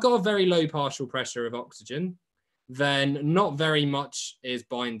 if I've got a very low partial pressure of oxygen, then not very much is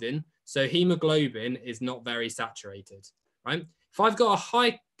binding. So hemoglobin is not very saturated, right? If I've got a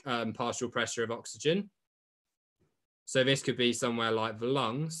high partial pressure of oxygen, so this could be somewhere like the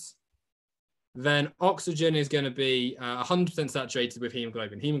lungs, then oxygen is going to be 100% saturated with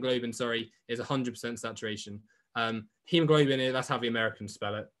hemoglobin. Hemoglobin, sorry, is 100% saturation. Hemoglobin, that's how the Americans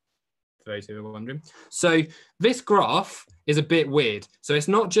spell it, for those who are wondering. So this graph is a bit weird. So it's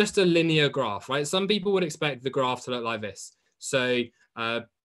not just a linear graph, right? Some people would expect the graph to look like this. So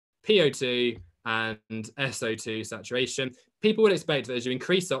PO2 and SO2 saturation. People would expect that as you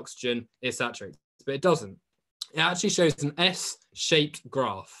increase oxygen, it saturates, but it doesn't. it actually shows an S-shaped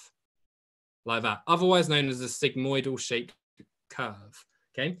graph like that, otherwise known as a sigmoidal shaped curve.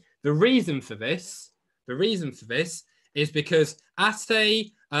 Okay. The reason for this is because at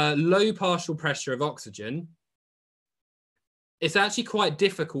a low partial pressure of oxygen, it's actually quite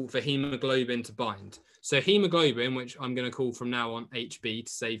difficult for hemoglobin to bind. So hemoglobin, which I'm going to call from now on HB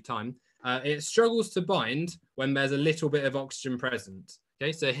to save time, it struggles to bind when there's a little bit of oxygen present.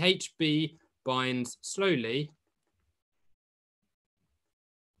 Okay, so HB binds slowly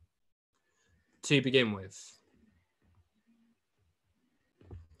to begin with.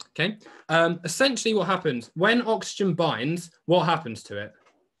 Okay, essentially what happens when oxygen binds, what happens to it?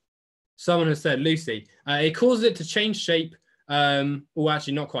 Someone has said, Lucy, it causes it to change shape. Or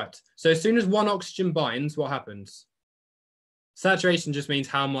actually not quite. So as soon as one oxygen binds, what happens? Saturation just means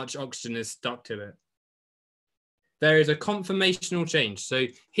how much oxygen is stuck to it. There is a conformational change. So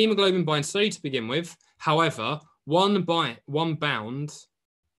hemoglobin binds slowly to begin with. However, one bound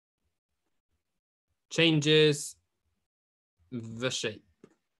changes the shape.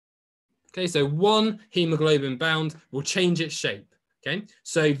 Okay, so one hemoglobin bound will change its shape. Okay,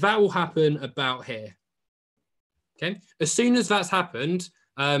 so that will happen about here. Okay, as soon as that's happened,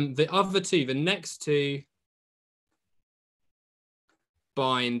 the other two, the next two,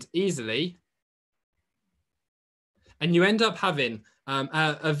 bind easily, and you end up having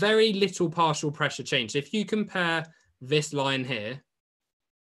a very little partial pressure change. If you compare this line here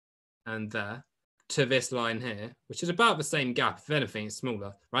and there to this line here, which is about the same gap, if anything, it's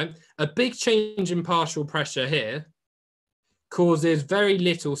smaller, right? A big change in partial pressure here causes very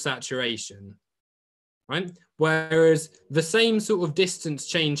little saturation, right? Whereas the same sort of distance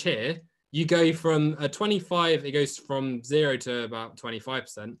change here, you go from a 25, it goes from 0 to about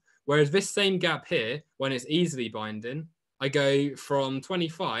 25%. Whereas this same gap here, when it's easily binding, I go from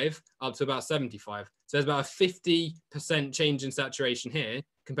 25 up to about 75. So there's about a 50% change in saturation here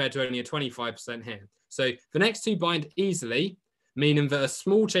compared to only a 25% here. So the next two bind easily, meaning that a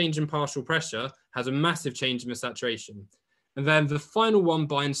small change in partial pressure has a massive change in the saturation. And then the final one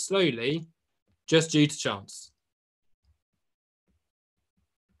binds slowly, just due to chance.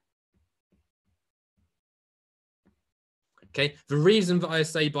 Okay, the reason that I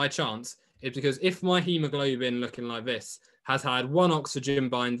say by chance is because if my hemoglobin looking like this has had one oxygen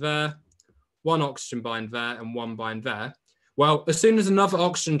bind there, one oxygen bind there, and one bind there, well, as soon as another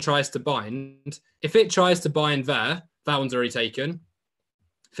oxygen tries to bind, if it tries to bind there, that one's already taken.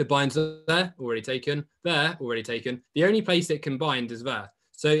 If it binds there, already taken, there, already taken. The only place it can bind is there.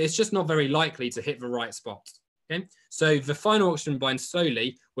 So it's just not very likely to hit the right spot. Okay, so the final oxygen binds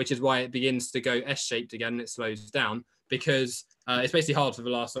slowly, which is why it begins to go S-shaped again and it slows down, because it's basically hard for the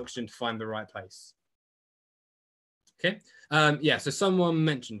last oxygen to find the right place. Okay, yeah, so someone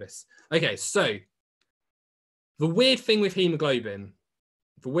mentioned this. Okay, so the weird thing with hemoglobin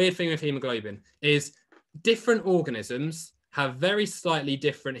is different organisms have very slightly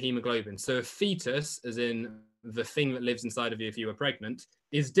different hemoglobin. So a fetus, as in the thing that lives inside of you if you were pregnant,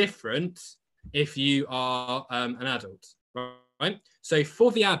 is different if you are an adult, right? So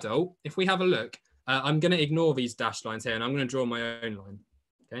for the adult, if we have a look, I'm going to ignore these dashed lines here and I'm going to draw my own line,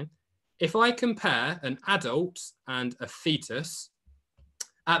 okay? If I compare an adult and a fetus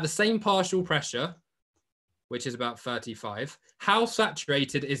at the same partial pressure, which is about 35, how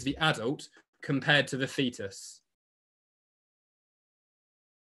saturated is the adult compared to the fetus?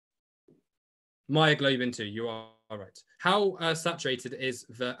 Myoglobin 2, you are right. How saturated is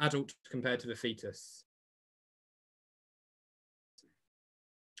the adult compared to the fetus?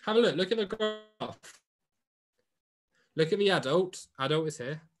 Have a look. Look at the graph. Look at the adult. Adult is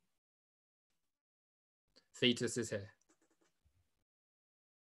here. Fetus is here.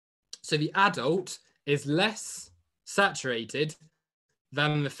 So the adult is less saturated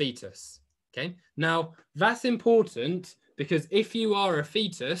than the fetus. Okay. Now, that's important because if you are a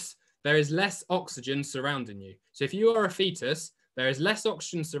fetus, there is less oxygen surrounding you. So if you are a fetus, there is less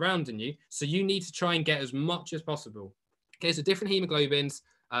oxygen surrounding you. So you need to try and get as much as possible. Okay, so different hemoglobins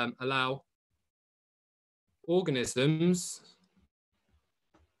allow organisms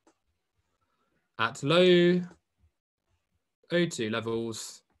at low O2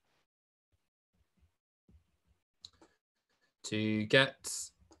 levels to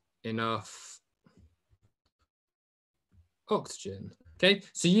get enough oxygen. Okay,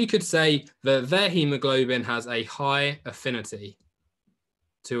 so you could say that their hemoglobin has a high affinity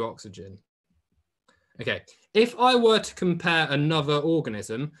to oxygen. Okay, if I were to compare another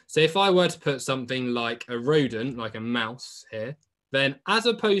organism, so if I were to put something like a rodent, like a mouse here, then as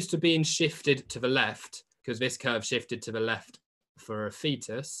opposed to being shifted to the left, because this curve shifted to the left for a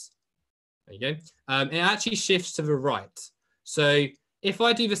fetus, There you go. It actually shifts to the right. So if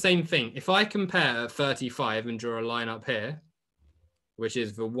I do the same thing, if I compare 35 and draw a line up here, which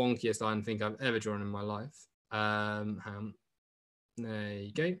is the wonkiest line I think I've ever drawn in my life. There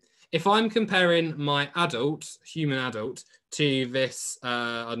you go. If I'm comparing my human adult, to this,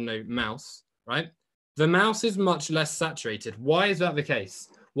 I don't know, mouse, right? The mouse is much less saturated. Why is that the case?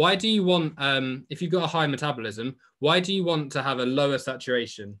 Why do you want, if you've got a high metabolism, why do you want to have a lower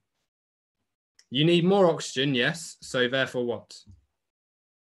saturation? You need more oxygen, yes. So therefore what?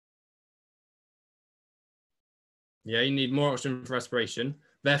 Yeah, you need more oxygen for respiration.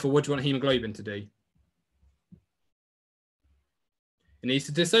 Therefore, what do you want hemoglobin to do? It needs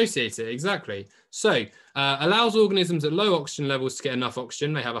to dissociate it, exactly. So allows organisms at low oxygen levels to get enough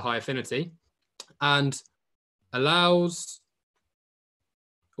oxygen. They have a high affinity. And allows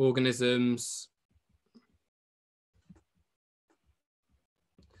organisms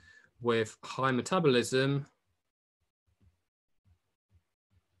with high metabolism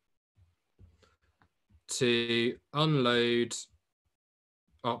to unload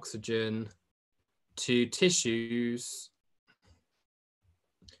oxygen to tissues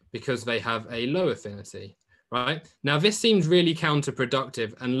because they have a low affinity, right? Now, this seems really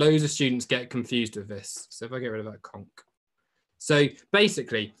counterproductive and loads of students get confused with this. So if I get rid of that conc. So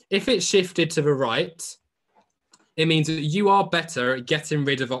basically, if it's shifted to the right, it means that you are better at getting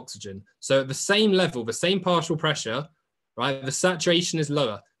rid of oxygen. So at the same level, the same partial pressure, right, the saturation is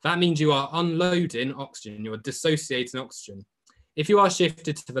lower. That means you are unloading oxygen, you are dissociating oxygen. If you are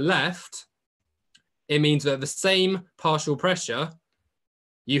shifted to the left, it means that at the same partial pressure,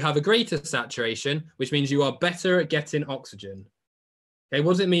 you have a greater saturation, which means you are better at getting oxygen. Okay,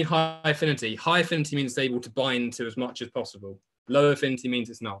 what does it mean high affinity? High affinity means it's able to bind to as much as possible. Low affinity means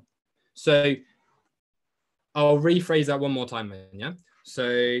it's not. So I'll rephrase that one more time then, yeah?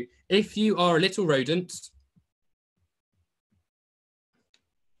 So if you are a little rodent,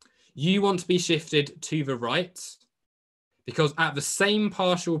 you want to be shifted to the right because at the same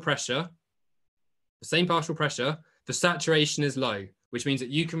partial pressure, the saturation is low, which means that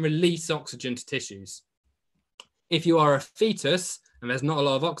you can release oxygen to tissues. If you are a fetus and there's not a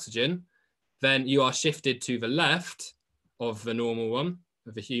lot of oxygen, then you are shifted to the left of the normal one,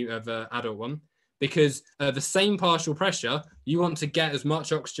 of the adult one, because at the same partial pressure, you want to get as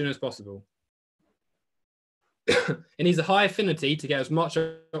much oxygen as possible. It needs a high affinity to get as much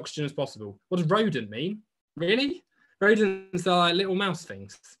oxygen as possible. What does rodent mean? Really? Rodents are like little mouse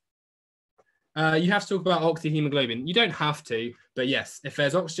things. You have to talk about oxyhemoglobin. You don't have to, but yes, if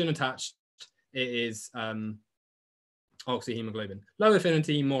there's oxygen attached, it is oxyhemoglobin. Low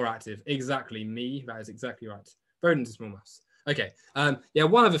affinity, more active. Exactly, me. That is exactly right. Rodent is small mouse. Okay. Yeah,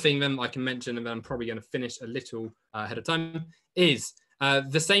 one other thing then I can mention, and then I'm probably going to finish a little ahead of time, is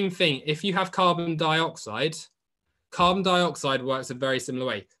the same thing. If you have carbon dioxide works a very similar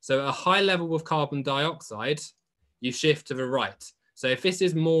way. So at a high level of carbon dioxide, you shift to the right. So if this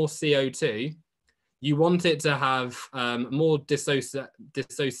is more CO2, you want it to have more dissociation.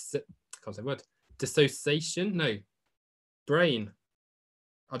 No, brain.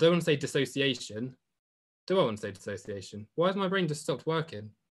 I don't want to say dissociation. Do I want to say dissociation? Why has my brain just stopped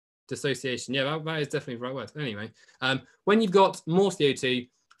working? Dissociation. Yeah, that is definitely the right word. Anyway, when you've got more CO2,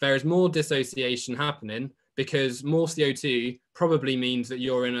 there is more dissociation happening because more CO2 probably means that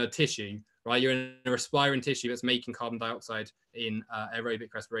you're in a tissue, right? You're in a respiring tissue that's making carbon dioxide in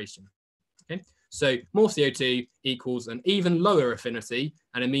aerobic respiration. Okay, so more CO2 equals an even lower affinity,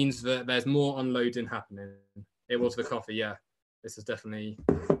 and it means that there's more unloading happening. It was the coffee, yeah. This is definitely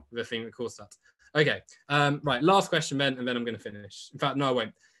the thing that caused that. Okay, right, last question then, and then I'm going to finish. In fact, no, I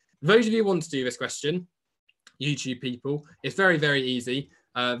won't. Those of you who want to do this question, YouTube people, it's very, very easy.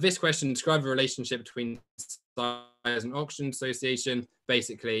 This question, describe the relationship between size and oxygen dissociation.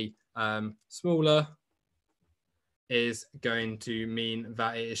 Basically, smaller is going to mean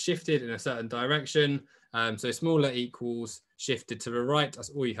that it is shifted in a certain direction. So smaller equals shifted to the right. That's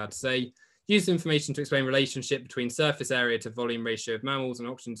all you had to say. Use information to explain relationship between surface area to volume ratio of mammals and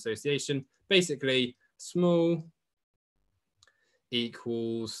oxygen dissociation. Basically, small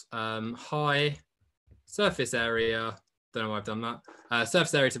equals high surface area. Don't know why I've done that.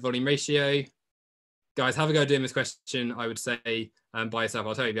 Surface area to volume ratio. Guys, have a go doing this question. I would say by yourself.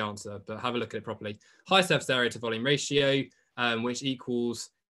 I'll tell you the answer, but have a look at it properly. High surface area to volume ratio, which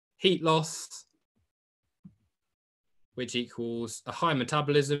equals heat loss, which equals a high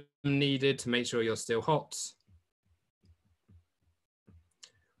metabolism needed to make sure you're still hot,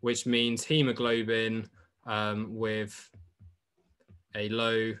 which means hemoglobin with a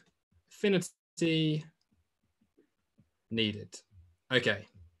low affinity needed. Okay.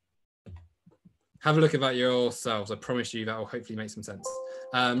 have a look at that yourselves. I promise you that will hopefully make some sense.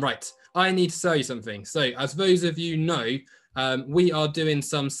 Right, I need to tell you something. So as those of you know, we are doing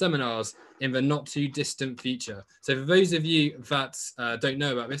some seminars in the not too distant future. So for those of you that don't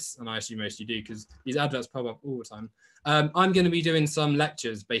know about this, and I assume most of you do because these adverts pop up all the time, I'm going to be doing some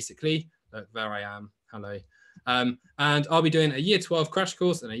lectures basically. Look, there I am. Hello. And I'll be doing a year 12 crash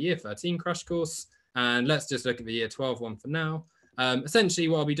course and a year 13 crash course. And let's just look at the year 12 one for now. Essentially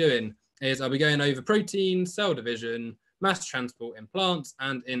what I'll be doing is I'll be going over protein, cell division, mass transport in plants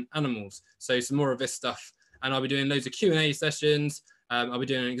and in animals. So some more of this stuff. And I'll be doing loads of Q&A sessions. I'll be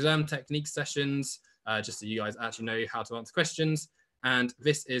doing exam technique sessions, just so you guys actually know how to answer questions. And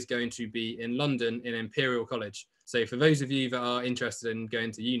this is going to be in London in Imperial College. So for those of you that are interested in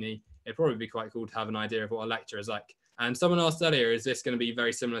going to uni, it'd probably be quite cool to have an idea of what a lecture is like. And someone asked earlier, is this going to be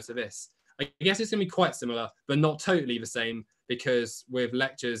very similar to this? I guess it's going to be quite similar, but not totally the same, because with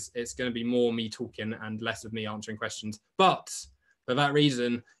lectures, it's going to be more me talking and less of me answering questions. But for that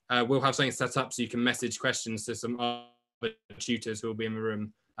reason, we'll have something set up so you can message questions to some other tutors who will be in the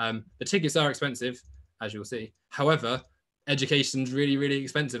room. The tickets are expensive, as you'll see. However, education's really, really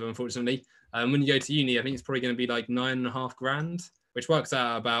expensive, unfortunately. When you go to uni, I think it's probably going to be like 9.5 grand, which works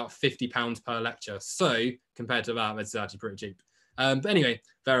out about £50 per lecture. So compared to that, it's actually pretty cheap. But anyway,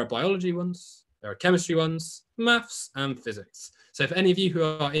 there are biology ones, there are chemistry ones, maths and physics. So if any of you who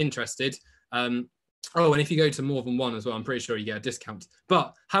are interested, oh, and if you go to more than one as well, I'm pretty sure you get a discount.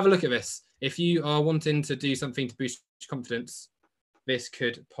 But have a look at this. If you are wanting to do something to boost your confidence, this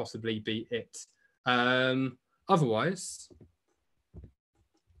could possibly be it. Otherwise,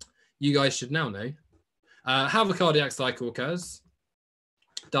 you guys should now know how the cardiac cycle occurs.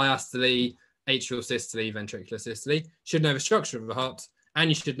 Diastole, atrial systole, ventricular systole. Should know the structure of the heart, and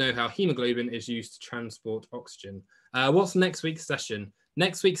you should know how hemoglobin is used to transport oxygen. What's next week's session?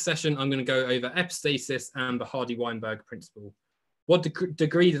 Next week's session, I'm going to go over epistasis and the Hardy-Weinberg principle. What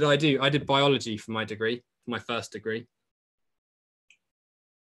degree did I do? I did biology for my degree, my first degree.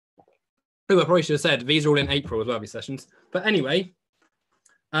 Oh, I probably should have said these are all in April as well, these sessions. But anyway,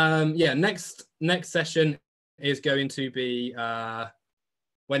 yeah, next session is going to be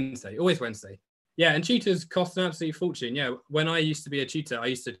Wednesday, always Wednesday. Yeah, and tutors cost an absolute fortune. Yeah, when I used to be a tutor, I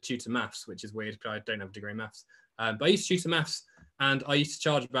used to tutor maths, which is weird because I don't have a degree in maths. But I used to tutor maths, and I used to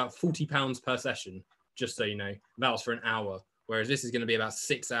charge about £40 per session, just so you know. That was for an hour, whereas this is going to be about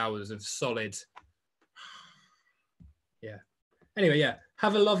 6 hours of solid. Yeah. Anyway, yeah,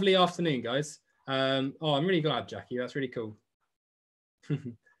 have a lovely afternoon, guys. Oh, I'm really glad, Jackie. That's really cool.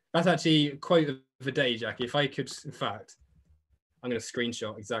 That's actually quote of the day, Jackie. If I could, in fact, I'm going to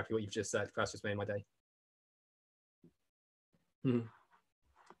screenshot exactly what you've just said. That's just made my day.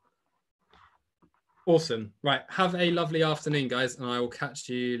 Awesome. Right. Have a lovely afternoon, guys, and I will catch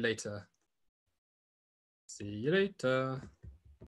you later. See you later.